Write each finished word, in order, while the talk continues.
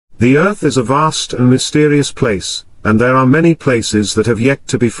The Earth is a vast and mysterious place, and there are many places that have yet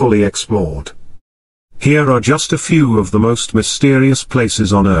to be fully explored. Here are just a few of the most mysterious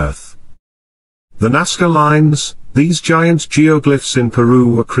places on Earth. The Nazca Lines. These giant geoglyphs in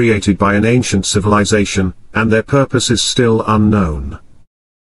Peru were created by an ancient civilization, and their purpose is still unknown.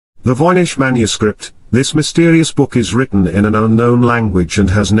 The Voynich Manuscript. This mysterious book is written in an unknown language and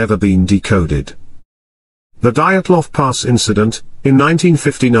has never been decoded. The Dyatlov Pass Incident. In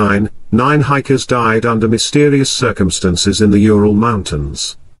 1959, 9 hikers died under mysterious circumstances in the Ural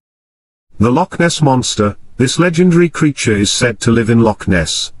Mountains. The Loch Ness Monster. This legendary creature is said to live in Loch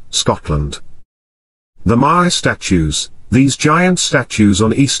Ness, Scotland. The Moai Statues. These giant statues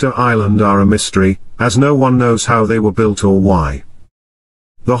on Easter Island are a mystery, as no one knows how they were built or why.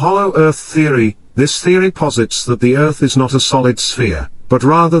 The Hollow Earth Theory. This theory posits that the Earth is not a solid sphere, but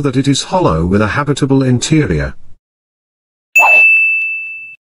rather that it is hollow with a habitable interior.